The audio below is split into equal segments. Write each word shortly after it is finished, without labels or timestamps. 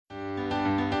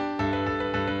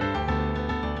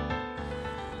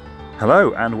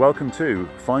Hello and welcome to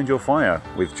Find Your Fire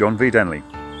with John V. Denley.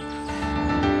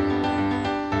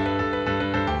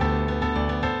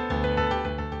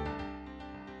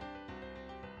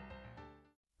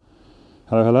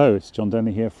 Hello, it's John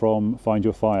Denley here from Find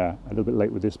Your Fire. A little bit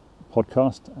late with this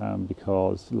podcast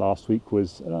because last week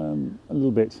was a little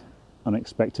bit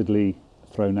unexpectedly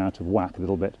thrown out of whack a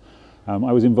little bit.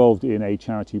 I was involved in a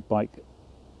charity bike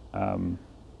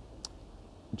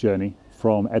journey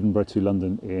from Edinburgh to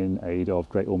London in aid of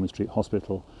Great Ormond Street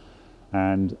Hospital,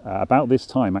 and about this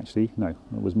time it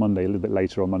was Monday, a little bit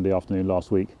later on Monday afternoon last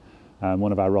week,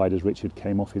 one of our riders, Richard,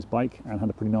 came off his bike and had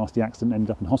a pretty nasty accident and ended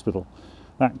up in hospital.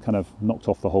 That kind of knocked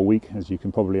off the whole week, as you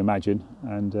can probably imagine,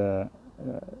 and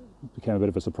became a bit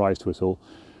of a surprise to us all,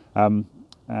 and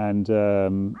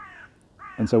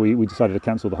so we decided to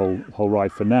cancel the whole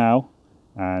ride for now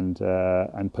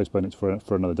and postpone it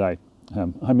for another day.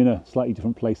 I'm in a slightly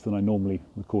different place than I normally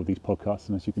record these podcasts,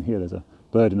 and as you can hear, there's a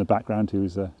bird in the background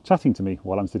who's chatting to me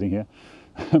while I'm sitting here,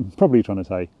 probably trying to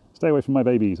say, stay away from my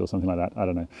babies or something like that, I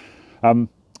don't know.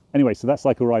 Anyway, so that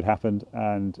cycle ride happened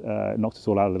and knocked us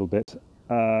all out a little bit.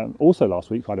 Also last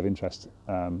week, quite of interest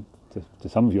to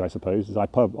some of you, I suppose, is I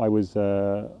was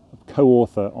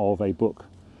co-author of a book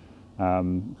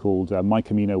called My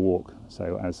Camino Walk.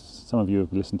 So as some of you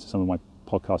have listened to some of my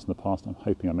podcasts in the past, I'm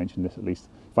hoping I mentioned this at least.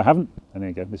 If I haven't, then there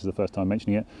you go, this is the first time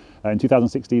mentioning it. In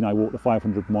 2016, I walked a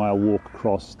 500-mile walk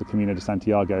across the Camino de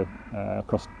Santiago,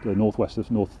 across the north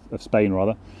of Spain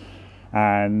rather.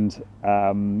 And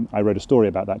I wrote a story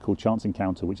about that called Chance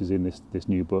Encounter, which is in this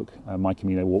new book, My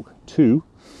Camino Walk 2.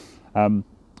 And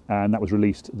that was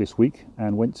released this week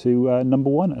and went to number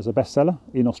one as a bestseller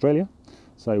in Australia.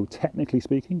 So technically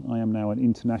speaking, I am now an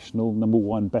international number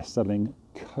one best-selling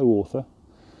co-author.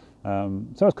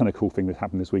 So that's kind of a cool thing that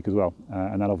happened this week as well,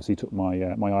 and that obviously took my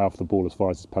eye off the ball as far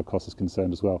as this podcast is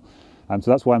concerned as well. So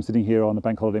that's why I'm sitting here on the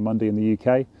Bank Holiday Monday in the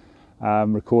UK,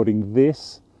 recording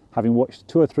this, having watched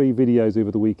 2 or 3 videos over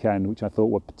the weekend which I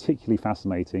thought were particularly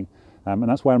fascinating, and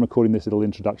that's why I'm recording this little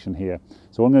introduction here.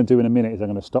 So what I'm going to do in a minute is I'm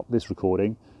going to stop this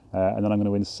recording, and then I'm going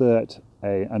to insert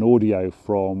an audio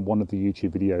from one of the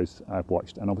YouTube videos I've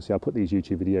watched, and obviously I'll put these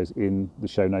YouTube videos in the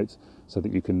show notes so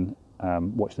that you can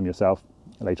watch them yourself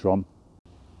later on.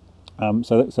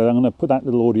 So I'm going to put that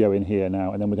little audio in here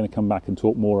now, and then we're going to come back and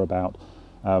talk more about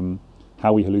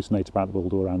how we hallucinate about the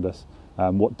world around us,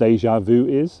 what deja vu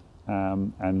is,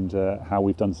 and how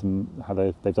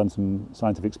they've done some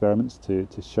scientific experiments to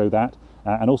show that,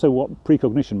 and also what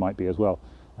precognition might be as well,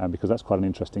 because that's quite an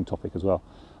interesting topic as well.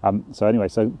 So I'm going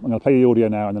to play the audio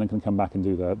now, and then I'm going to come back and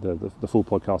do the full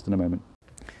podcast in a moment.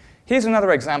 Here's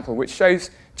another example which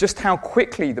shows just how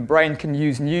quickly the brain can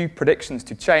use new predictions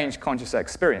to change conscious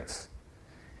experience.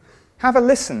 Have a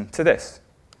listen to this.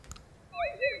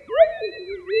 I think Brexit is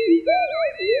a really bad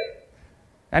idea.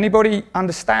 Anybody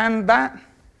understand that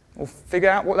or figure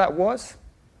out what that was?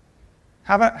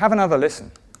 Have another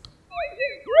listen. I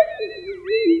think Brexit is a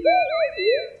really bad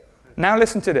idea. Now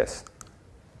listen to this.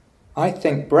 I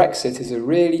think Brexit is a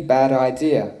really bad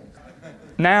idea.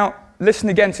 Now listen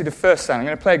again to the first sound. I'm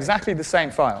going to play exactly the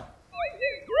same file. I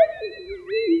think Brexit is a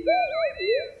really bad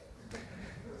idea.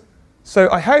 So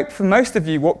I hope for most of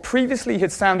you what previously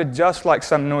had sounded just like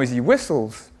some noisy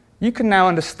whistles, you can now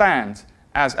understand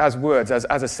as words, as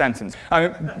a sentence. I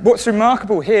mean, what's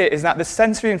remarkable here is that the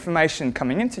sensory information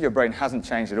coming into your brain hasn't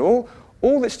changed at all.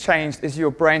 All that's changed is your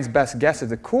brain's best guess of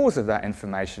the cause of that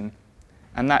information,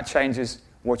 and that changes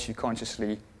what you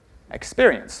consciously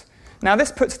experience. Now,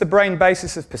 this puts the brain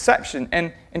basis of perception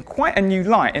in quite a new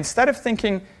light. Instead of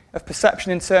thinking of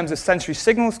perception in terms of sensory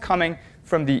signals coming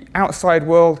from the outside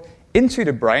world into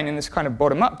the brain in this kind of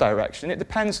bottom-up direction, it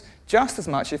depends just as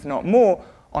much, if not more,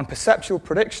 on perceptual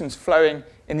predictions flowing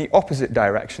in the opposite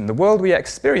direction. The world we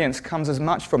experience comes as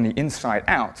much from the inside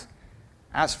out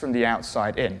as from the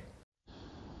outside in.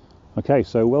 Okay,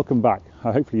 so welcome back.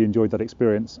 Hopefully you enjoyed that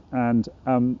experience. And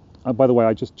by the way,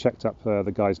 I just checked up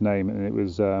the guy's name, and it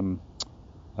was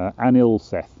Anil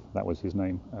Seth. That was his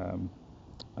name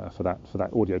for that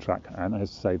audio track. And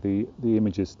as I say, the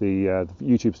images, the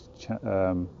YouTube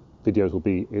videos will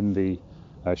be in the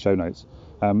show notes.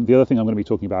 The other thing I'm going to be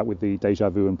talking about with the deja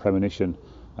vu and premonition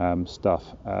stuff,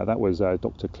 that was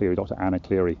Dr. Anna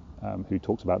Cleary, who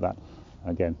talked about that.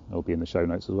 Again, it'll be in the show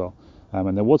notes as well.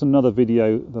 And there was another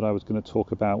video that I was going to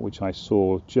talk about, which I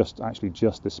saw just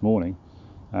this morning,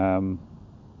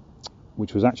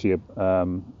 which was actually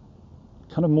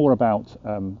kind of more about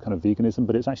kind of veganism,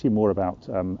 but it's actually more about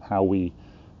how we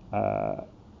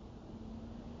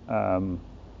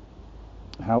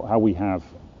how we have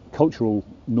cultural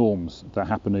norms that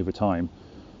happen over time,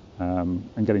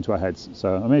 and get into our heads.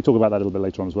 So I may talk about that a little bit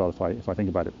later on as well if I think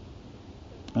about it.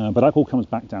 But that all comes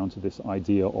back down to this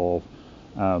idea of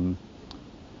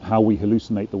how we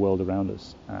hallucinate the world around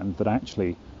us, and that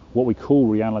actually what we call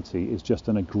reality is just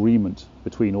an agreement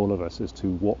between all of us as to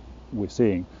what we're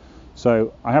seeing.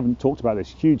 So I haven't talked about this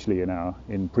hugely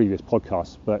in previous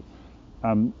podcasts, but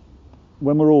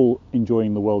when we're all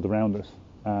enjoying the world around us,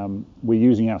 we're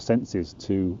using our senses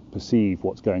to perceive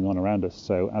what's going on around us.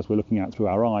 So as we're looking out through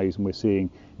our eyes and we're seeing,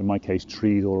 in my case,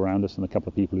 trees all around us, and a couple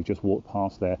of people who just walked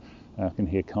past there, can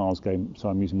hear cars going, so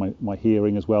I'm using my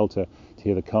hearing as well to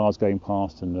hear the cars going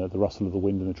past and the rustle of the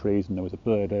wind in the trees. And there was a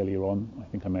bird earlier on, I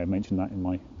think I may have mentioned that in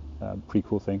my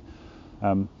prequel thing.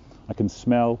 I can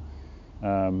smell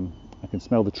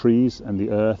the trees and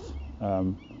the earth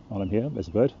while I'm here. There's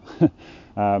a bird.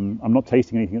 I'm not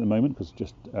tasting anything at the moment because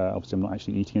just obviously I'm not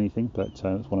actually eating anything, but it's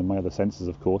one of my other senses,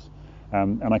 of course.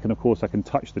 And I can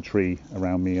touch the tree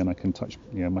around me, and I can touch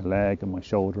my leg and my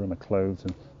shoulder and my clothes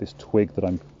and this twig that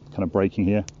I'm kind of breaking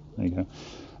here. There you go.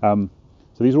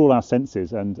 So these are all our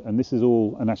senses, and this is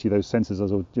all, and actually those senses,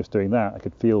 as I was just doing that, I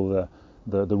could feel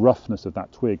the roughness of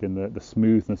that twig and the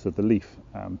smoothness of the leaf.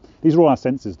 These are all our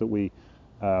senses that we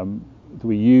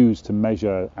use to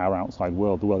measure our outside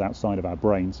world, the world outside of our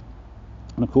brains.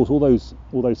 And of course all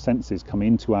those senses come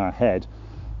into our head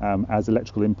as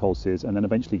electrical impulses, and then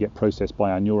eventually get processed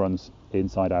by our neurons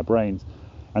inside our brains.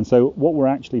 And so what we're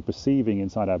actually perceiving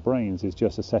inside our brains is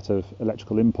just a set of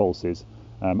electrical impulses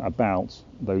about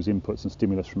those inputs and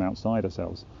stimulus from outside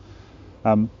ourselves.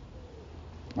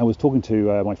 I was talking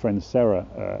to my friend Sarah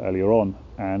earlier on,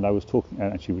 and I was talking,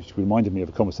 actually, which reminded me of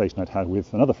a conversation I'd had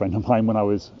with another friend of mine when I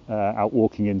was out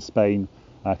walking in Spain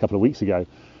a couple of weeks ago,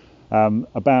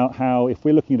 about how if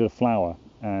we're looking at a flower,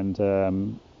 and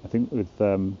I think with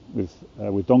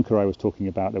Donka I was talking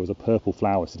about there was a purple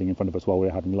flower sitting in front of us while we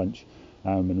were having lunch,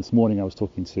 and this morning I was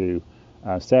talking to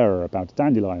Sarah about a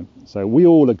dandelion. So we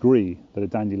all agree that a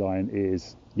dandelion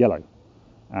is yellow.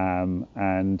 In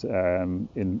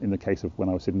the case of when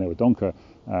I was sitting there with Donka,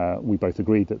 we both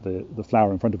agreed that the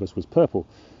flower in front of us was purple.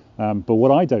 But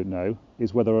what I don't know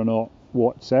is whether or not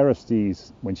what Sarah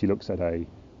sees when she looks at a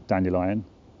dandelion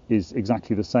is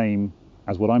exactly the same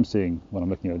as what I'm seeing when I'm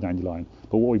looking at a dandelion.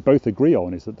 But what we both agree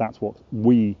on is that that's what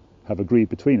we have agreed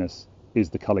between us is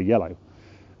the colour yellow.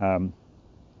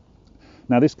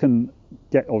 Now this can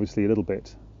get obviously a little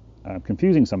bit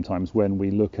confusing sometimes when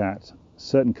we look at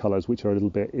certain colours which are a little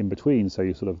bit in between. So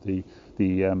you sort of the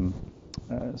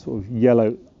sort of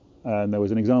yellow. And there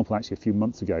was an example actually a few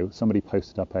months ago. Somebody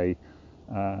posted up a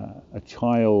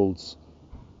child's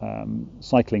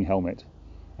cycling helmet,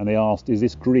 and they asked, "Is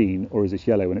this green or is this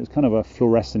yellow?" And it was kind of a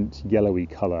fluorescent yellowy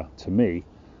colour to me.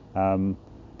 But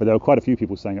there were quite a few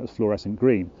people saying it was fluorescent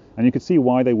green, and you could see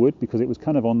why they would, because it was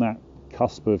kind of on that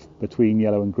cusp of between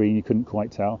yellow and green. You couldn't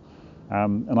quite tell.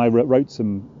 And I wrote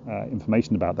some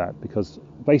information about that, because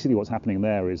basically what's happening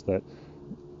there is that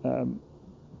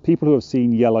people who have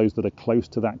seen yellows that are close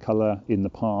to that colour in the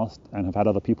past and have had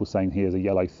other people saying here's a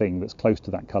yellow thing that's close to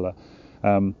that colour,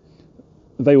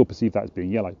 they will perceive that as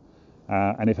being yellow.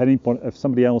 And if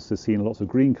somebody else has seen lots of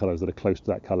green colours that are close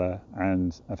to that colour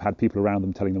and have had people around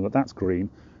them telling them that that's green,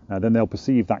 then they'll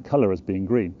perceive that colour as being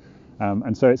green.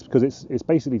 And so it's because it's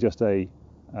basically just an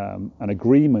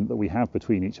agreement that we have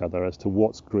between each other as to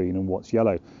what's green and what's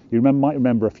yellow. You might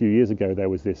remember a few years ago there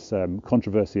was this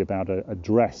controversy about a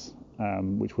dress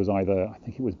which was either, I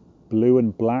think it was blue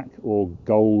and black or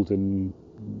gold and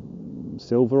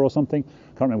silver or something. I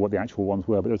can't remember what the actual ones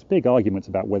were, but there was big arguments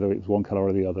about whether it was one colour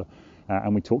or the other.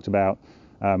 And we talked about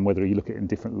whether you look at it in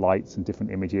different lights and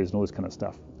different images and all this kind of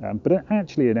stuff. But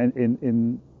actually,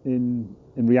 in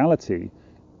reality,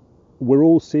 we're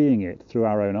all seeing it through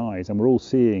our own eyes, and we're all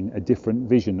seeing a different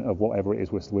vision of whatever it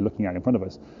is we're looking at in front of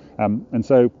us. And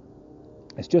so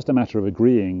it's just a matter of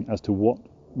agreeing as to what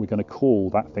we're going to call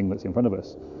that thing that's in front of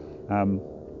us.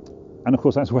 And of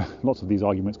course, that's where lots of these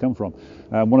arguments come from.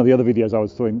 One of the other videos I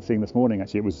was seeing this morning,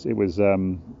 actually, it was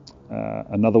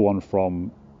another one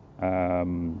from,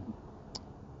 oh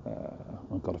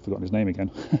God, I've forgotten his name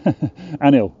again.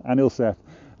 Anil Seth.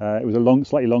 It was a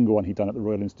slightly longer one he'd done at the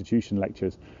Royal Institution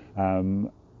lectures, and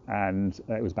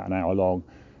it was about an hour long.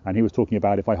 And he was talking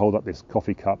about, if I hold up this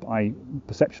coffee cup,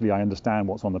 perceptually I understand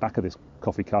what's on the back of this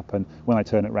coffee cup, and when I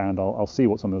turn it around, I'll see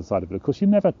what's on the other side of it. Of course, you're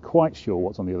never quite sure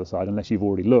what's on the other side unless you've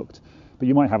already looked, but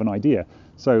you might have an idea.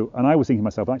 So, and I was thinking to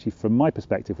myself, actually, from my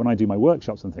perspective, when I do my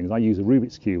workshops and things, I use a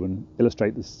Rubik's Cube and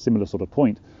illustrate this similar sort of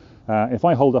point. If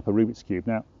I hold up a Rubik's Cube,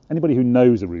 now, anybody who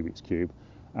knows a Rubik's Cube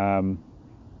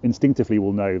instinctively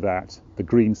will know that the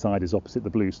green side is opposite the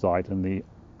blue side, and the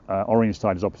orange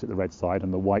side is opposite the red side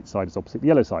and the white side is opposite the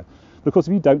yellow side. But of course,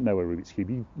 if you don't know a Rubik's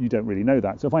Cube, you don't really know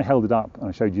that. So if I held it up and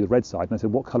I showed you the red side and I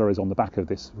said, what colour is on the back of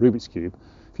this Rubik's Cube?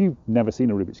 If you've never seen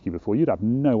a Rubik's Cube before, you'd have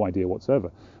no idea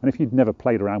whatsoever. And if you'd never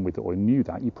played around with it or knew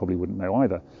that, you probably wouldn't know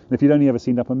either. And if you'd only ever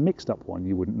seen up a mixed up one,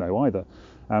 you wouldn't know either.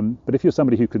 But if you're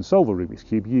somebody who can solve a Rubik's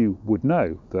Cube, you would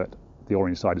know that the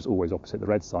orange side is always opposite the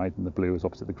red side, and the blue is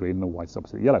opposite the green, and the white is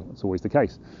opposite the yellow. That's always the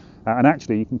case. And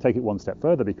actually, you can take it one step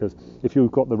further, because if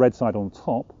you've got the red side on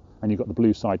top and you've got the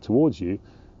blue side towards you,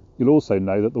 you'll also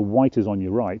know that the white is on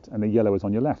your right and the yellow is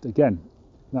on your left. Again,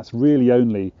 that's really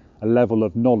only a level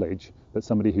of knowledge that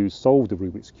somebody who's solved a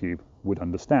Rubik's Cube would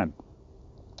understand.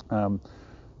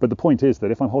 But the point is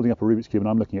that if I'm holding up a Rubik's Cube and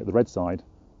I'm looking at the red side,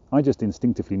 I just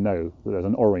instinctively know that there's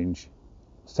an orange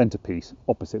centerpiece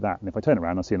opposite that, and if I turn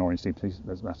around I see an orange centerpiece,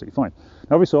 that's absolutely fine.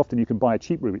 Now, every so often you can buy a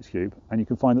cheap Rubik's Cube and you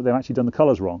can find that they've actually done the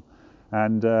colours wrong,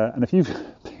 and if you've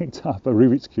picked up a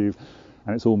Rubik's Cube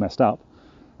and it's all messed up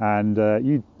and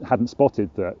you hadn't spotted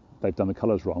that they've done the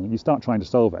colours wrong, and you start trying to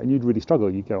solve it and you'd really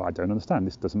struggle. You go, I don't understand,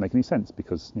 this doesn't make any sense,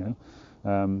 because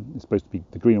it's supposed to be,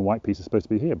 the green and white piece is supposed to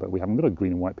be here, but we haven't got a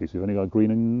green and white piece, we've only got a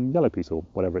green and yellow piece, or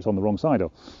whatever, it's on the wrong side,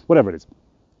 or whatever it is.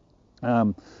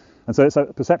 And so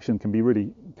perception can be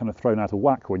really kind of thrown out of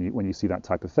whack when you see that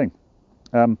type of thing.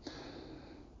 So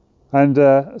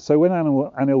when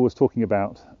Anil was talking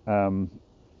about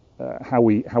how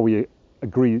we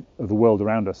agree of the world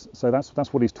around us, so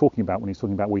that's what he's talking about when he's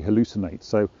talking about we hallucinate.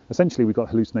 So essentially we've got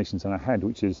hallucinations in our head,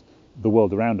 which is the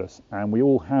world around us, and we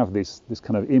all have this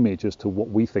kind of image as to what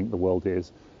we think the world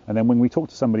is. And then when we talk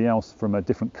to somebody else from a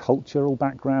different cultural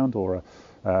background or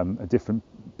a different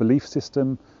belief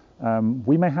system,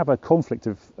 we may have a conflict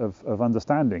of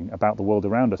understanding about the world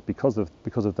around us because of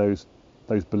those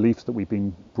beliefs that we've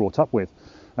been brought up with,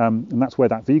 and that's where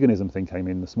that veganism thing came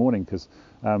in this morning, because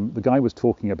the guy was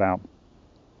talking about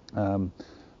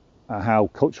how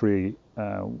culturally,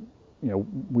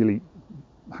 we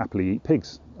happily eat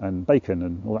pigs and bacon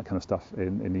and all that kind of stuff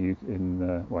in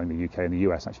the UK and the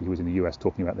US. Actually, he was in the US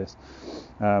talking about this.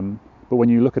 But when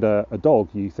you look at a dog,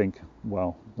 you think,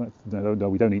 well, no,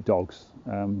 we don't eat dogs.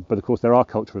 But of course, there are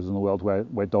cultures in the world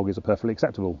where dog is a perfectly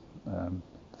acceptable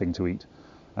thing to eat.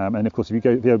 And of course, if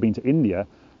you've ever been to India,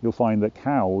 you'll find that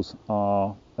cows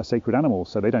are a sacred animal.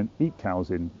 So they don't eat cows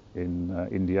in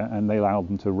India, and they allow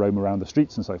them to roam around the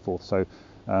streets and so forth. So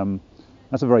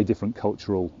that's a very different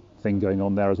cultural thing going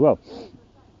on there as well.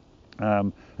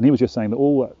 And he was just saying that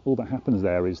all that happens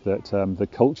there is that the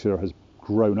culture has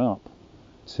grown up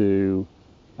to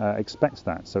expect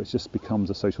that, so it just becomes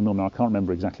a social norm. Now, I can't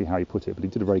remember exactly how he put it, but he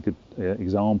did a very good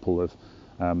example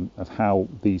of how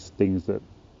these things that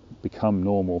become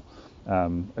normal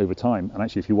over time. And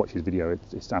actually, if you watch his video,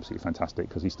 it's absolutely fantastic,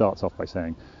 because he starts off by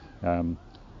saying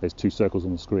there's two circles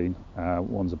on the screen,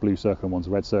 one's a blue circle and one's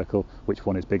a red circle, which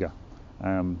one is bigger?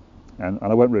 And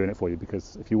I won't ruin it for you,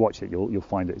 because if you watch it, you'll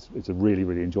find it's a really,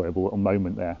 really enjoyable little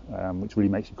moment there, which really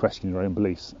makes you question your own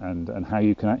beliefs and how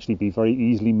you can actually be very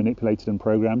easily manipulated and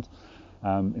programmed.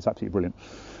 It's absolutely brilliant.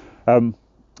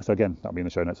 So again, that'll be in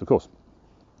the show notes, of course.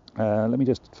 Let me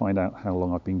just find out how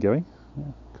long I've been going,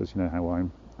 because you know how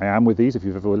I am with these. If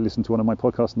you've ever listened to one of my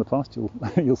podcasts in the past,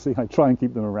 you'll see I try and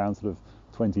keep them around sort of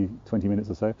 20 minutes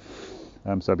or so.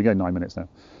 So I've been going 9 minutes now.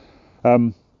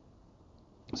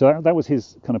 So that was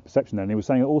his kind of perception there. And he was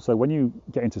saying also, when you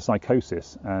get into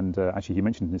psychosis, and actually he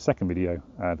mentioned in his second video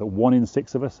that 1 in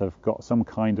 6 of us have got some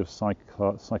kind of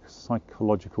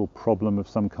psychological problem of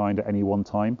some kind at any one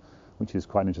time, which is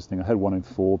quite interesting. I heard 1 in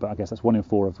 4, but I guess that's 1 in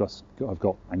 4 have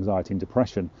got anxiety and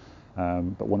depression,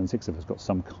 but 1 in 6 of us got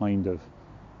some kind of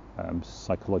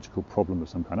psychological problem of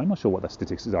some kind. I'm not sure what the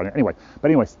statistics are anyway, but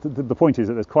anyway, the point is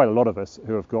that there's quite a lot of us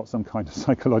who have got some kind of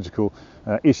psychological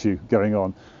issue going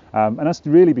on. And that's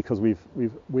really because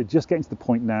we're just getting to the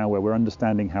point now where we're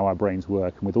understanding how our brains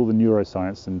work, and with all the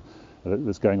neuroscience and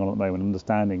that's going on at the moment,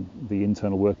 understanding the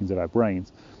internal workings of our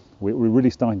brains, we're really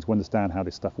starting to understand how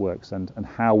this stuff works and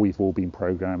how we've all been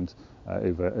programmed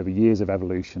over years of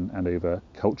evolution and over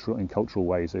cultural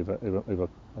ways over a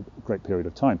great period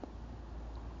of time.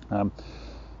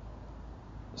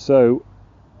 So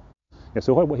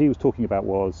what he was talking about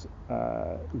was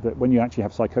that when you actually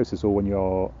have psychosis, or when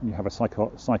you have a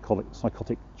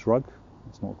psychotic drug,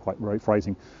 it's not quite right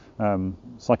phrasing, there's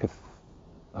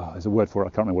a word for it, I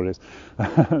can't remember what it is,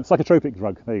 psychotropic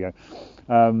drug, there you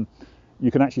go. You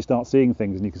can actually start seeing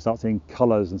things, and you can start seeing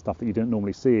colours and stuff that you don't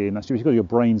normally see, and that's because your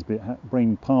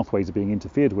brain pathways are being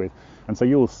interfered with, and so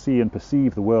you'll see and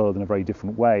perceive the world in a very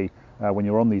different way when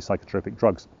you're on these psychotropic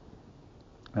drugs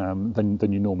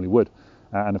than you normally would.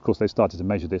 And of course, they've started to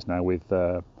measure this now with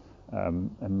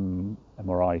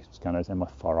MRI scanners,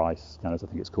 MFRI scanners, I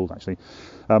think it's called actually.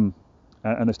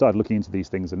 And they started looking into these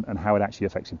things and how it actually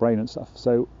affects your brain and stuff.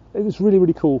 So it was really,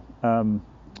 really cool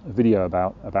video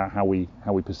about how we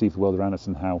perceive the world around us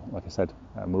and how, like I said,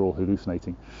 we're all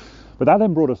hallucinating. But that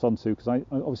then brought us on to, because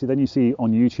obviously then you see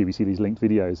on YouTube, you see these linked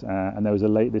videos, and there was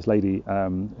this lady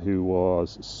who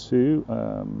was Sue,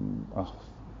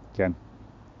 again,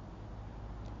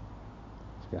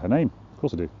 I forget her name, of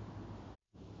course I do.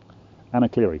 Anna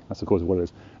Cleary, that's of course what it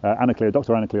is. Anna Cleary,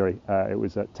 Dr. Anna Cleary. It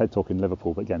was at TED Talk in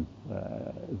Liverpool, but again,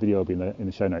 video will be in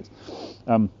the show notes.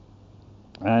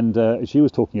 And she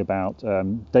was talking about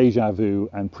deja vu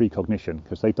and precognition,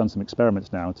 because they've done some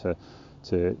experiments now to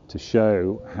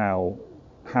show how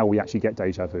we actually get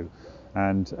deja vu.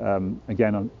 And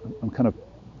again, I'm kind of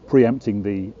preempting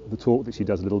the talk that she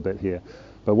does a little bit here.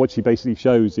 But what she basically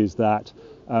shows is that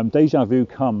deja vu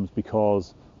comes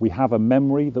because we have a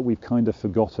memory that we've kind of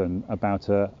forgotten about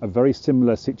a very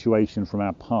similar situation from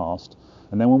our past,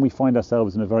 and then when we find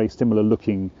ourselves in a very similar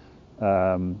looking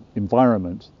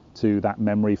environment to that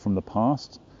memory from the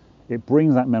past, it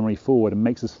brings that memory forward and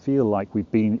makes us feel like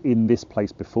we've been in this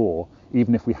place before,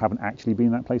 even if we haven't actually been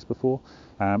in that place before.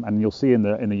 And you'll see in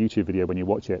the YouTube video when you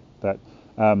watch it that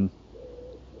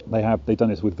they've done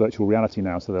this with virtual reality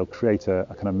now, so they'll create a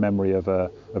kind of memory of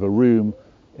a room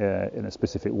in a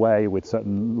specific way with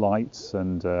certain lights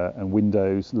and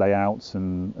windows, layouts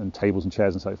and tables and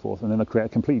chairs and so forth, and then they'll create a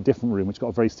completely different room which got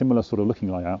a very similar sort of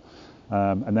looking layout,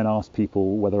 and then ask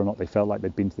people whether or not they felt like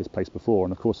they'd been to this place before,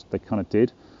 and of course they kind of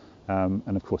did.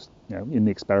 And of course, in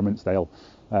the experiments they'll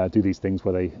do these things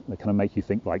where they kind of make you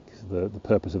think like the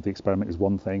purpose of the experiment is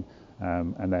one thing,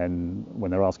 and then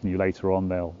when they're asking you later on,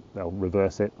 they'll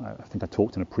reverse it. I think I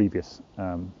talked in a previous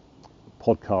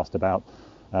podcast about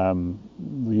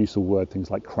the use of things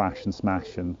like crash and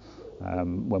smash, and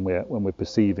when we're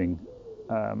perceiving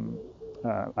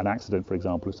an accident, for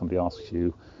example, if somebody asks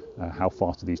you how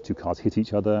fast do these two cars hit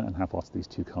each other and how fast do these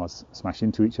two cars smash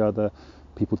into each other,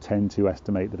 people tend to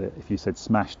estimate that if you said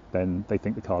smashed, then they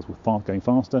think the cars were going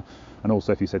faster, and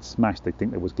also if you said smashed, they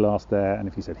think there was glass there, and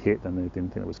if you said hit, then they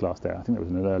didn't think there was glass there. I think that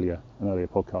was an earlier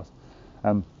podcast.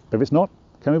 But if it's not,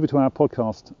 come over to our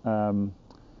podcast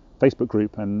Facebook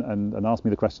group and ask me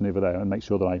the question over there, and make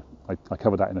sure that I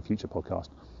cover that in a future podcast.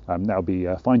 That'll be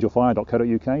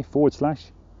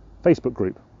findyourfire.co.uk/Facebook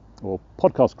group, or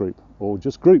podcast group, or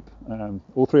just group.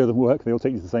 All three of them work. They all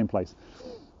take you to the same place.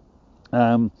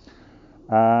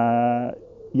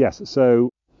 Yes, so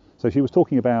she was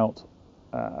talking about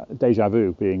deja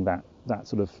vu being that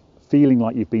sort of feeling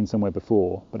like you've been somewhere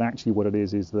before, but actually what it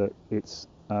is that it's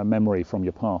memory from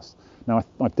your past. Now,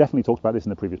 I've definitely talked about this in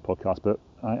the previous podcast, but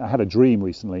I had a dream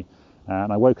recently,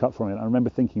 and I woke up from it. I remember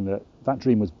thinking that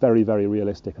dream was very, very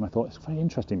realistic, and I thought it's very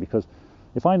interesting, because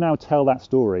if I now tell that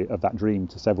story of that dream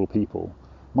to several people,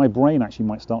 my brain actually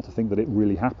might start to think that it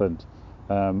really happened.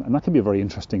 And that can be a very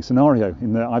interesting scenario,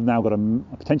 in that I've now got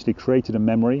potentially created a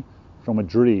memory from a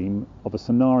dream of a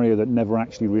scenario that never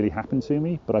actually really happened to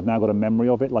me, but I've now got a memory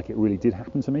of it like it really did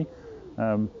happen to me,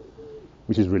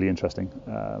 which is really interesting.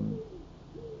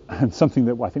 And something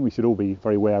that I think we should all be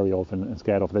very wary of and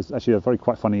scared of. There's actually a very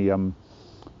quite funny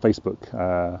Facebook,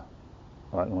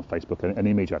 not Facebook, an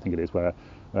image I think it is, where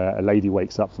a lady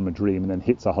wakes up from a dream and then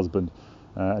hits her husband.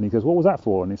 And he goes, "What was that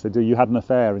for?" And he said, "You had an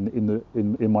affair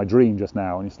in my dream just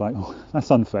now." And it's like, "Oh, that's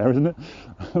unfair, isn't it?"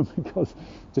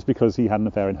 because he had an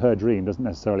affair in her dream doesn't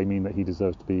necessarily mean that he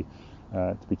deserves to be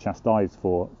chastised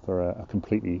for a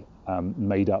completely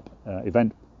made up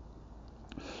event.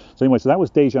 So anyway, so that was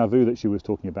deja vu that she was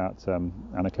talking about,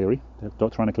 Anna Cleary,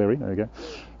 Dr. Anna Cleary. There you go.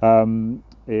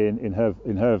 In her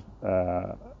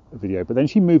video, but then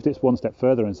she moved it one step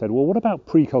further and said, "Well, what about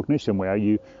precognition, where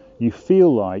you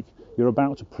feel like you're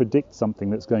about to predict something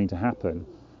that's going to happen,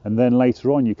 and then later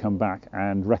on you come back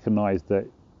and recognize that,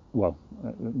 well,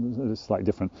 it's slightly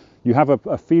different. You have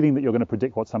a feeling that you're going to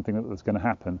predict something that's going to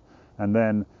happen, and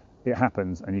then it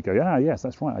happens, and you go, yes,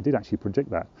 that's right, I did actually predict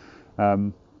that."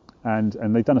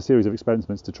 And they've done a series of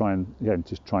experiments to try and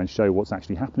show what's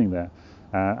actually happening there.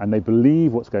 And they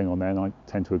believe what's going on there, and I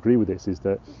tend to agree with this, is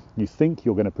that you think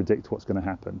you're going to predict what's going to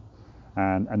happen,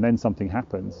 and then something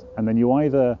happens, and then you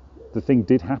either the thing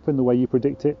did happen the way you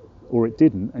predict it, or it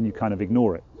didn't, and you kind of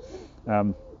ignore it.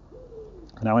 Now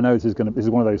I know this is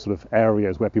one of those sort of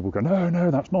areas where people go,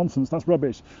 no, that's nonsense, that's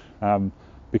rubbish,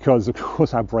 because of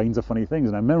course our brains are funny things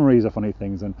and our memories are funny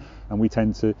things, and we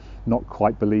tend to not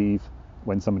quite believe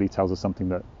when somebody tells us something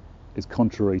that is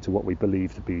contrary to what we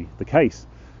believe to be the case.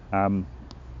 And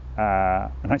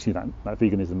actually that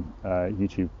veganism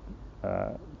YouTube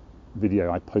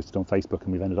video I posted on Facebook,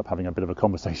 and we've ended up having a bit of a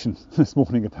conversation this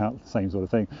morning about the same sort of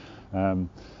thing.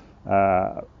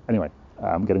 Anyway,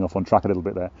 I'm getting off on track a little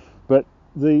bit there. But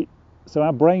so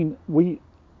our brain,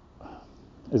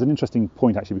 is an interesting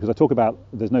point actually, because I talk about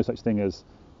there's no such thing as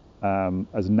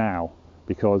now,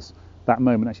 because that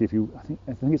moment actually,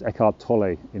 I think it's Eckhart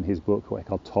Tolle in his book, or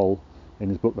Eckhart Tolle in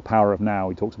his book, The Power of Now,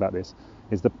 he talks about this,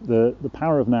 is the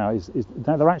power of now is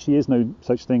that there actually is no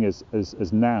such thing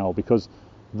as now, because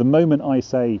the moment I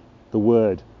say the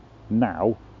word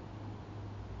now,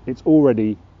 it's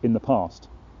already in the past.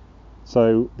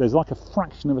 So there's like a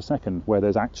fraction of a second where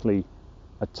there's actually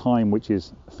a time which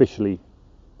is officially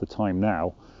the time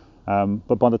now,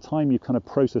 but by the time you kind of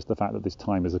process the fact that this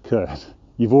time has occurred,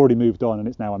 you've already moved on, and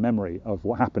it's now a memory of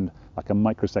what happened like a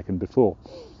microsecond before.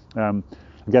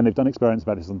 Again, they've done experiments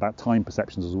about this, about time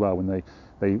perceptions as well, when they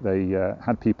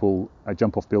had people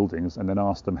jump off buildings and then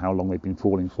asked them how long they'd been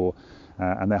falling for,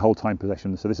 and their whole time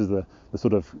perception. So this is the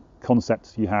sort of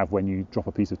concept you have when you drop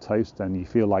a piece of toast and you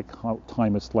feel like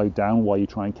time has slowed down while you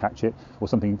try and catch it, or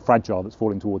something fragile that's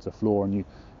falling towards the floor, and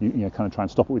you kind of try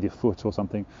and stop it with your foot or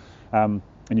something, and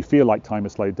you feel like time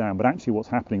has slowed down. But actually what's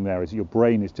happening there is your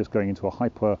brain is just going into a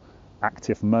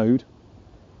hyperactive mode,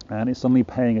 and it's suddenly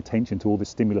paying attention to all this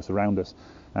stimulus around us,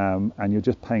 and you're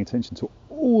just paying attention to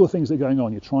all the things that are going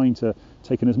on. You're trying to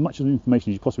take in as much of the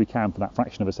information as you possibly can for that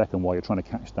fraction of a second while you're trying to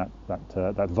catch that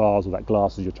vase or that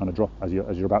glass as you're trying to drop, as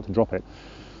you're about to drop it.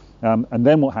 And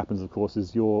then what happens, of course,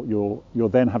 is you're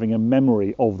then having a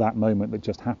memory of that moment that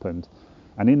just happened,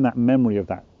 and in that memory of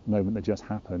that moment that just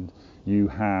happened, you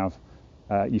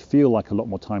feel like a lot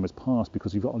more time has passed,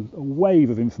 because you've got a wave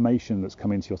of information that's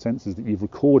come into your senses that you've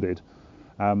recorded,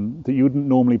 that you wouldn't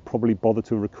normally probably bother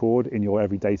to record in your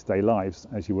everyday to-day lives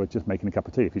as you were just making a cup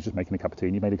of tea. If you're just making a cup of tea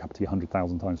and you made a cup of tea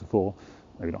 100,000 times before,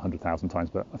 maybe not 100,000 times,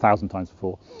 but 1,000 times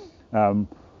before,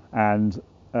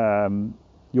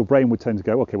 your brain would tend to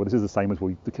go, okay, well, this is the same as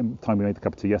the time we made the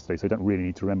cup of tea yesterday, so we don't really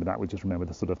need to remember that. We just remember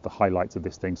the sort of the highlights of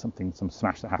this thing, some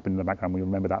smash that happened in the background. We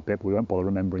remember that bit, but we won't bother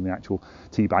remembering the actual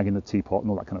tea bag in the teapot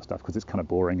and all that kind of stuff, because it's kind of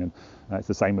boring, and it's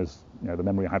the same as the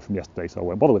memory I had from yesterday, so I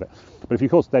won't bother with it. But if you,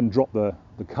 of course, then drop the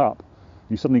cup,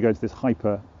 you suddenly go into this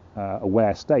hyper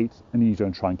aware state, and you go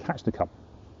and try and catch the cup,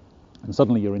 and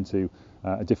suddenly you're into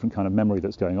a different kind of memory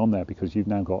that's going on there, because you've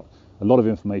now got a lot of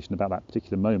information about that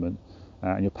particular moment.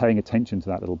 And you're paying attention to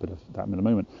that little bit of that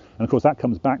moment. And of course that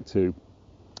comes back to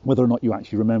whether or not you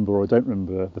actually remember or don't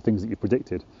remember the things that you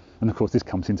predicted. And of course this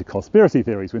comes into conspiracy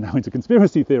theories. We're now into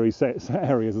conspiracy theory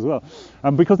areas as well.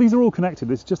 Because these are all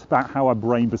connected. It's just about how our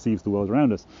brain perceives the world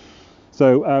around us.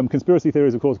 So conspiracy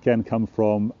theories, of course, again, come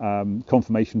from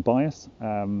confirmation bias.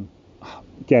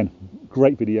 Again,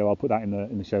 great video. I'll put that in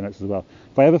the show notes as well.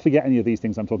 If I ever forget any of these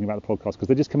things I'm talking about in the podcast, because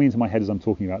they're just coming into my head as I'm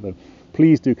talking about them,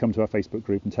 please do come to our Facebook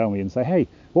group and tell me and say, hey,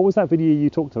 what was that video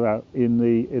you talked about in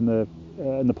the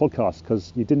podcast?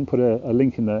 Because you didn't put a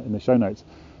link in the show notes.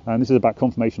 And this is about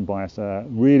confirmation bias.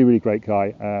 Really, really great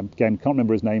guy. Again, can't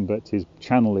remember his name, but his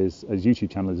YouTube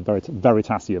channel is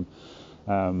Veritasium.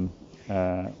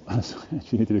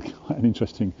 Actually, he did quite an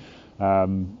interesting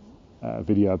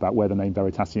video about where the name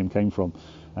Veritasium came from,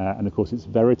 and of course it's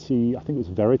Verity. I think it's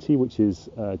Verity, which is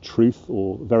truth,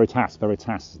 or Veritas.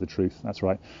 Veritas is the truth. That's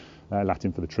right,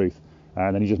 Latin for the truth.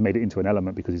 And then he just made it into an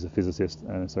element because he's a physicist,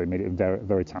 so he made it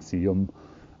Veritasium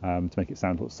to make it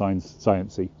sound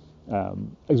sciencey.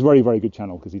 It's a very, very good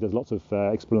channel because he does lots of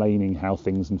explaining how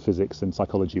things in physics and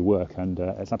psychology work, and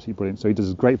it's absolutely brilliant. So he does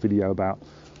a great video about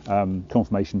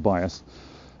confirmation bias,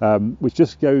 which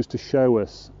just goes to show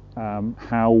us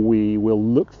how we will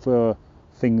look for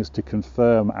things to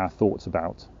confirm our thoughts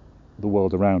about the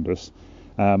world around us,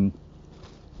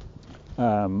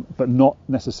 but not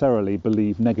necessarily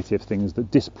believe negative things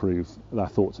that disprove our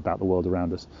thoughts about the world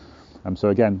around us. So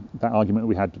again, that argument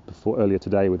we had earlier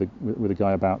today with a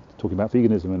guy about talking about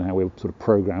veganism and how we're sort of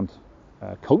programmed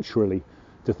culturally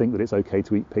to think that it's okay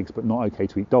to eat pigs but not okay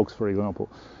to eat dogs, for example.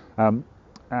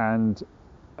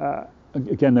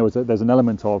 Again, there's an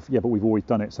element of, yeah, but we've always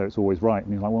done it, so it's always right.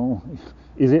 And you're like, well,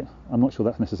 is it? I'm not sure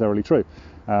that's necessarily true.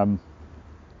 And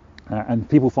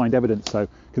people find evidence. So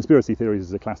conspiracy theories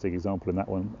is a classic example in that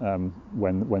one.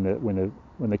 When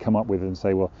they come up with it and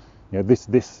say, well,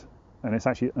 this, and it's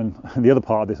actually, and the other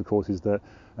part of this, of course, is that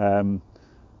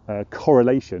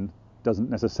correlation doesn't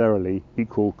necessarily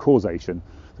equal causation.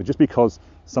 So just because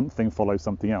something follows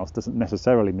something else doesn't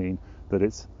necessarily mean that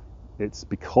it's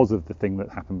because of the thing that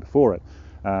happened before it.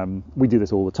 We do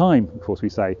this all the time. Of course, we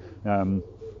say,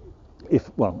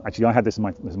 actually, I had this in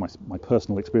my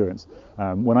personal experience.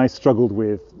 When I struggled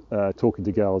with talking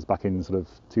to girls back in sort of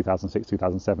 2006,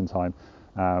 2007 time,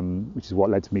 which is what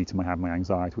led to me to have my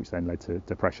anxiety, which then led to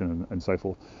depression and so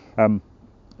forth. It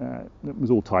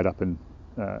was all tied up in.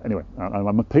 Anyway,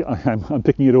 I'm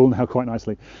picking it all now quite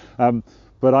nicely.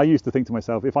 But I used to think to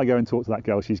myself, if I go and talk to that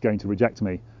girl, she's going to reject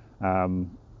me.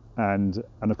 And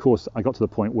of course, I got to the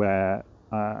point where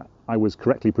I was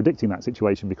correctly predicting that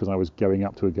situation, because I was going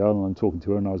up to a girl and I'm talking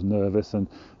to her and I was nervous and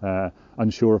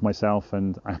unsure of myself,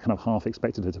 and I kind of half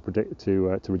expected her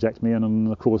to reject me,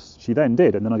 and of course she then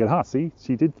did, and then I go, see,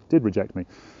 she did reject me,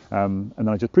 and then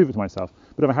I just proved it to myself.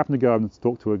 But if I happened to go and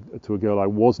talk to a girl I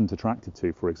wasn't attracted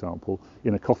to, for example,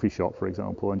 in a coffee shop, for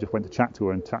example, and just went to chat to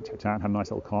her and chat, and had a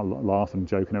nice little laugh and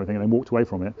joke and everything, and then walked away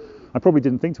from it, I probably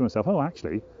didn't think to myself, oh,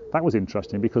 actually, that was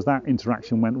interesting, because that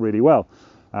interaction went really well.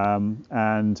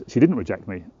 And she didn't reject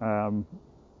me, and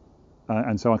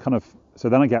so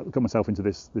then I got myself into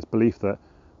this belief that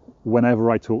whenever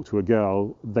I talk to a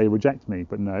girl, they reject me.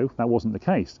 But no, that wasn't the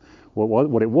case.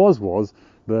 What it was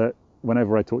that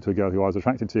whenever I talked to a girl who I was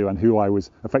attracted to and who I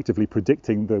was effectively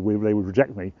predicting that they would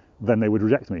reject me, then they would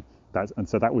reject me.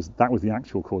 So that was the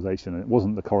actual causation, and it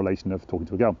wasn't the correlation of talking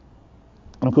to a girl.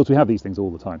 And of course, we have these things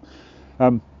all the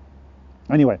time.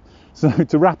 Anyway, so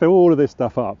to wrap all of this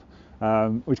stuff up,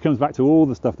 which comes back to all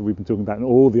the stuff that we've been talking about in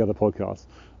all the other podcasts,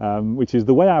 which is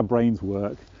the way our brains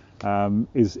work,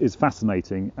 is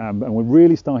fascinating, and we're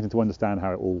really starting to understand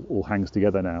how it all hangs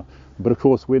together now. But of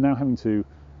course, we're now having to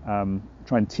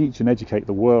try and teach and educate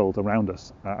the world around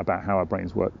us about how our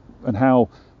brains work and how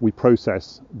we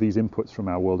process these inputs from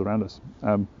our world around us.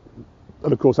 And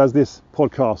of course, as this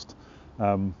podcast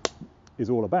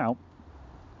is all about,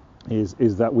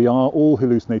 is that we are all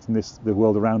hallucinating the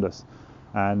world around us.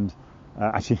 And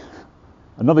actually,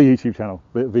 another YouTube channel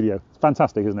video. It's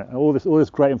fantastic, isn't it? All this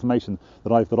great information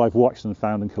that I've watched and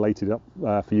found and collated up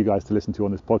for you guys to listen to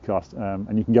on this podcast.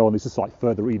 And you can go on. This is like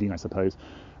further reading, I suppose.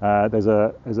 There's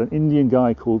an Indian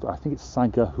guy called, I think it's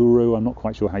Sadhguru. I'm not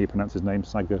quite sure how you pronounce his name.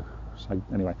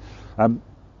 Anyway,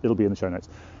 it'll be in the show notes.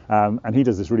 And he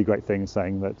does this really great thing,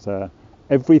 saying that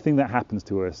everything that happens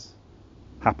to us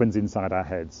happens inside our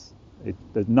heads.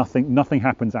 There's nothing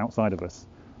happens outside of us.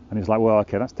 And he's like, well,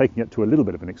 okay, that's taking it to a little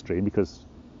bit of an extreme, because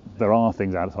there are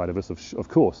things outside of us, of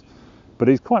course. But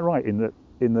he's quite right in that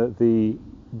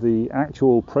the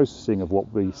actual processing of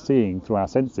what we're seeing through our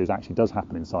senses actually does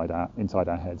happen inside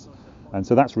our heads. And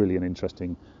so that's really an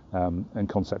interesting and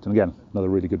concept. And again, another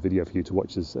really good video for you to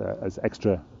watch as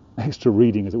extra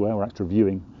reading, as it were, or extra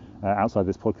viewing outside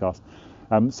this podcast.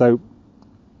 And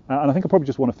I think I probably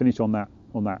just want to finish on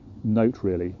that note,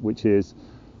 really, which is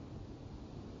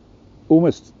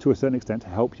almost to a certain extent to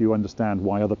help you understand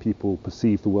why other people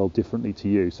perceive the world differently to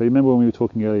you. So you remember when we were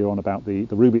talking earlier on about the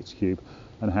Rubik's Cube,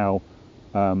 and how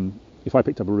if I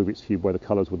picked up a Rubik's Cube where the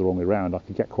colours were the wrong way around, I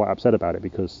could get quite upset about it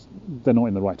because they're not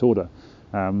in the right order.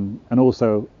 And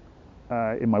also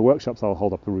in my workshops, I'll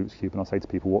hold up a Rubik's Cube and I'll say to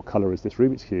people, what colour is this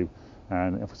Rubik's Cube?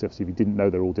 And obviously if you didn't know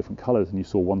they're all different colours, and you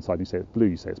saw one side and you say it's blue,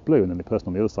 you say it's blue, and then the person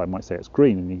on the other side might say it's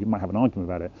green, and you might have an argument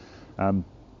about it.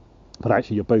 But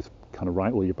actually you're both kind of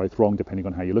right, or you're both wrong, depending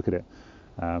on how you look at it.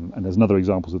 And there's another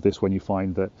examples of this when you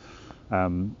find that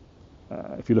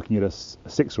if you're looking at a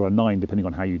 6 or a 9, depending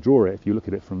on how you draw it, if you look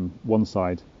at it from one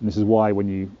side, and this is why when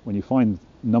you find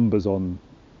numbers on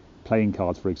playing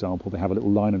cards, for example, they have a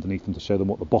little line underneath them to show them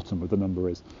what the bottom of the number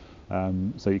is,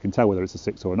 so you can tell whether it's a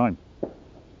 6 or a 9,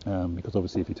 because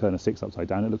obviously if you turn a 6 upside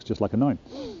down, it looks just like a 9.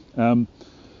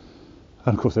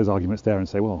 And of course there's arguments there and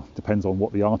say, well, it depends on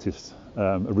what the artist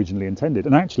originally intended.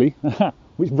 And actually,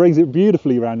 which brings it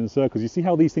beautifully around in circles, you see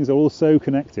how these things are all so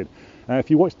connected.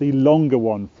 If you watch the longer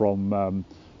one from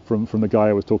the guy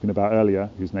I was talking about earlier,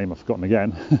 whose name I've forgotten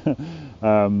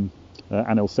again,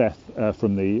 Anil Seth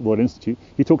from the Royal Institute,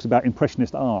 he talks about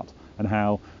Impressionist art and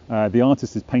how the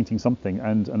artist is painting something,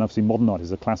 and obviously modern art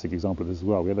is a classic example of this as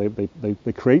well, where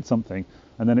they create something,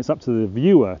 and then it's up to the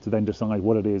viewer to then decide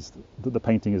what it is that the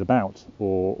painting is about,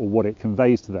 or what it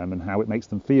conveys to them and how it makes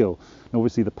them feel. And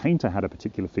obviously the painter had a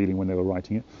particular feeling when they were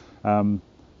writing it,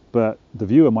 but the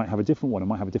viewer might have a different one and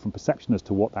might have a different perception as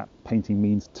to what that painting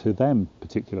means to them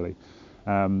particularly.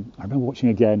 I remember watching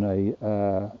again I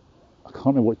can't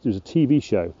remember what, there was a TV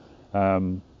show,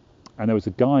 and there was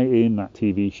a guy in that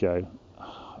TV show,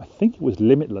 I think it was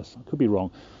Limitless, I could be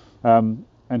wrong,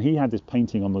 and he had this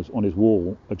painting on his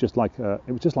wall of just like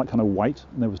it was just like kind of white,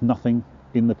 and there was nothing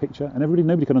in the picture, and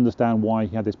nobody could understand why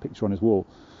he had this picture on his wall.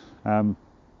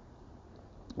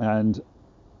 And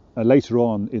later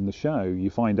on in the show, you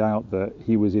find out that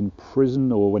he was in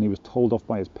prison, or when he was told off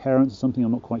by his parents or something,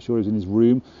 I'm not quite sure. He was in his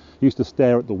room. He used to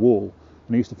stare at the wall,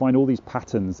 and he used to find all these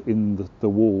patterns in the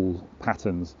wall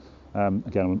patterns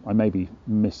Again, I may be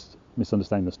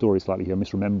misunderstanding the story slightly here,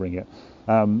 misremembering it.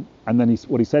 And then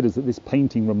what he said is that this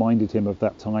painting reminded him of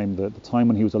that time, the time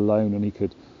when he was alone and he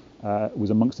was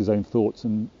amongst his own thoughts,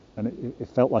 and it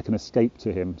felt like an escape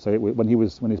to him. So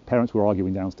when his parents were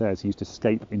arguing downstairs, he used to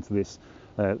escape into this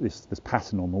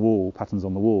patterns on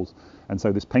the walls, and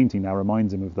so this painting now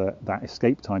reminds him of that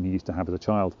escape time he used to have as a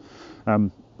child.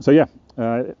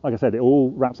 Like I said, it all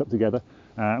wraps up together,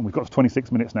 and we've got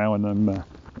 26 minutes now, and I'm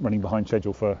running behind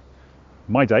schedule for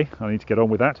my day. I need to get on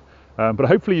with that, but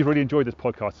hopefully you've really enjoyed this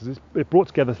podcast. It brought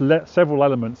together several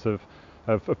elements of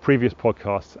previous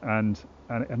podcasts, and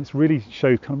it's really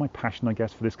showed kind of my passion, I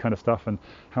guess, for this kind of stuff, and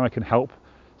how I can help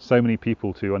so many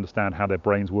people to understand how their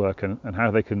brains work, and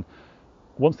how they can,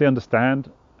 once you understand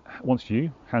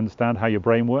how your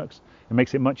brain works, it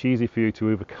makes it much easier for you to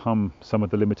overcome some of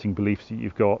the limiting beliefs that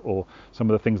you've got, or some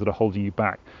of the things that are holding you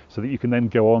back, so that you can then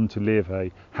go on to live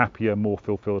a happier, more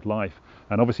fulfilled life.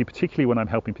 And obviously, particularly when I'm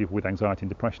helping people with anxiety and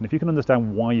depression, if you can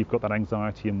understand why you've got that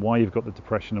anxiety and why you've got the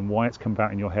depression and why it's come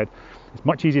about in your head, it's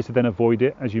much easier to then avoid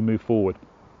it as you move forward.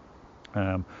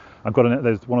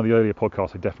 There's one of the earlier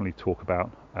podcasts I definitely talk about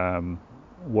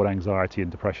what anxiety and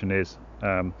depression is.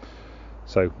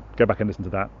 So go back and listen to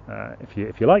that if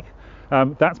you like.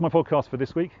 That's my podcast for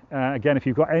this week. Again, if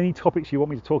you've got any topics you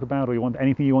want me to talk about, or you want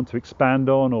anything you want to expand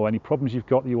on, or any problems you've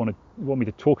got that you want me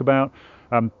to talk about,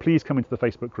 please come into the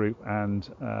Facebook group and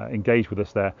engage with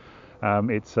us there.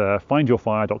 It's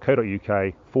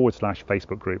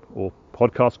findyourfire.co.uk/Facebook group, or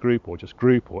podcast group, or just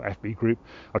group, or FB group.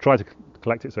 I'll try to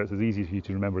collect it so it's as easy for you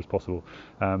to remember as possible.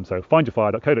 So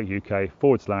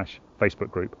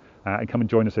findyourfire.co.uk/Facebook group, and come and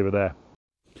join us over there.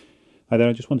 Hi there,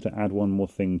 I just wanted to add one more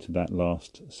thing to that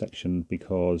last section,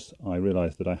 because I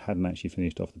realised that I hadn't actually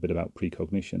finished off the bit about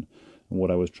precognition. And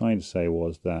what I was trying to say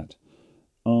was that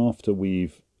after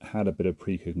we've had a bit of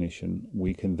precognition,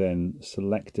 we can then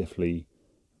selectively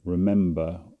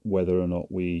remember whether or not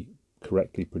we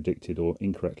correctly predicted or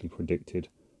incorrectly predicted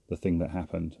the thing that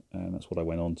happened. And that's what I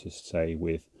went on to say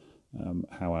with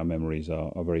how our memories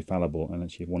are very fallible. And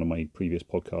actually, one of my previous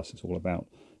podcasts is all about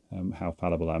how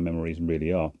fallible our memories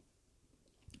really are.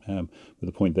 But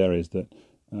the point there is that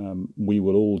we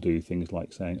will all do things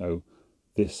like saying, oh,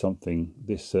 this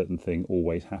certain thing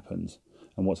always happens.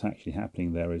 And what's actually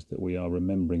happening there is that we are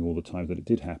remembering all the times that it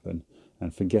did happen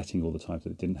and forgetting all the times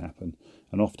that it didn't happen.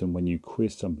 And often when you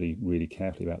quiz somebody really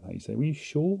carefully about that, you say, "Were you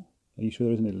sure? Are you sure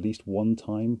there isn't at least one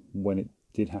time when it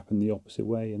did happen the opposite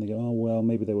way?" And they go, "Oh, well,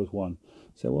 maybe there was one."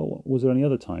 So, well, was there any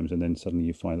other times? And then suddenly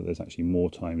you find that there's actually more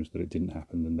times that it didn't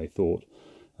happen than they thought.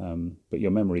 But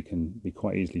your memory can be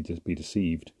quite easily be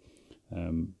deceived,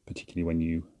 particularly when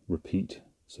you repeat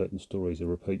certain stories or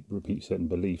repeat certain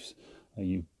beliefs.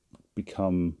 You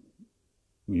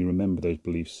remember those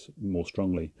beliefs more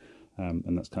strongly,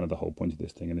 and that's kind of the whole point of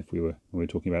this thing. And if we were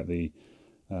talking about the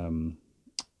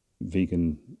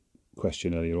vegan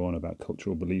question earlier on about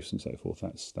cultural beliefs and so forth,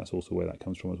 that's also where that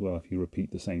comes from as well. If you repeat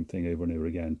the same thing over and over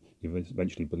again, you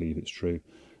eventually believe it's true.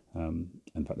 In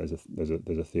fact, there's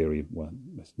a theory. Well,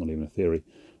 it's not even a theory.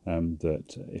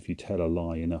 That if you tell a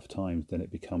lie enough times, then it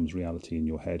becomes reality in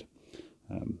your head.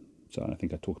 So I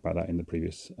think I talked about that in the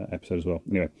previous episode as well.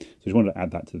 Anyway, so I just wanted to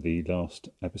add that to the last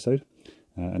episode.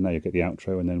 And now you'll get the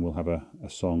outro, and then we'll have a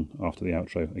song after the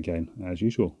outro again, as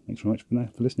usual. Thanks very much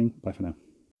for listening. Bye for now.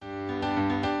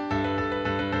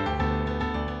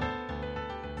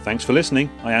 Thanks for listening.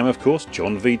 I am, of course,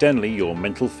 John V. Denley, your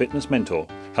mental fitness mentor,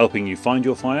 helping you find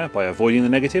your fire by avoiding the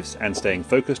negatives and staying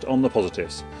focused on the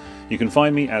positives. You can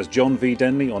find me as John V.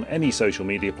 Denley on any social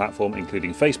media platform,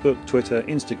 including Facebook, Twitter,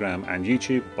 Instagram and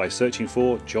YouTube, by searching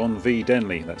for John V.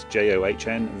 Denley. That's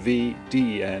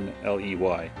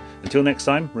JOHNVDENLEY. Until next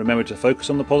time, remember to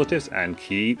focus on the positives and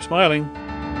keep smiling.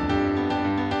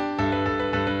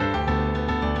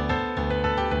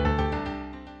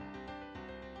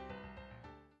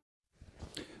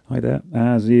 Hi there.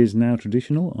 As is now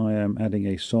traditional, I am adding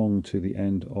a song to the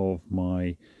end of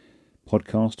my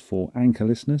podcast for Anchor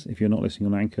listeners. If you're not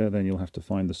listening on Anchor, then you'll have to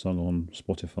find the song on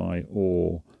Spotify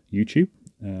or YouTube.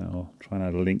 I'll try and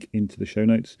add a link into the show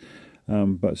notes.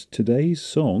 But today's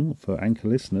song for Anchor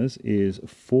listeners is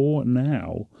For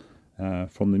Now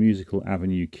from the musical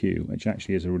Avenue Q, which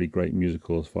actually is a really great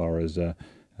musical as far as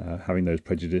having those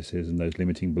prejudices and those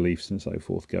limiting beliefs and so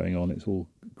forth going on. It's all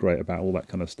great about all that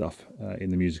kind of stuff in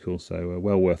the musical, so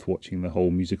well worth watching the whole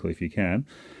musical if you can.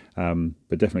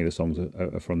 But definitely the songs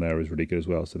from there is really good as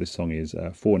well. So this song is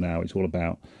For Now. It's all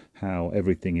about how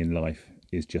everything in life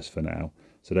is just for now.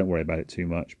 So don't worry about it too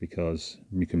much, because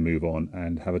you can move on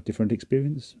and have a different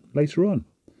experience later on.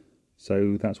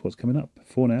 So that's what's coming up.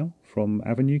 For Now from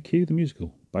Avenue Q, the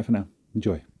musical. Bye for now.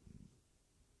 Enjoy.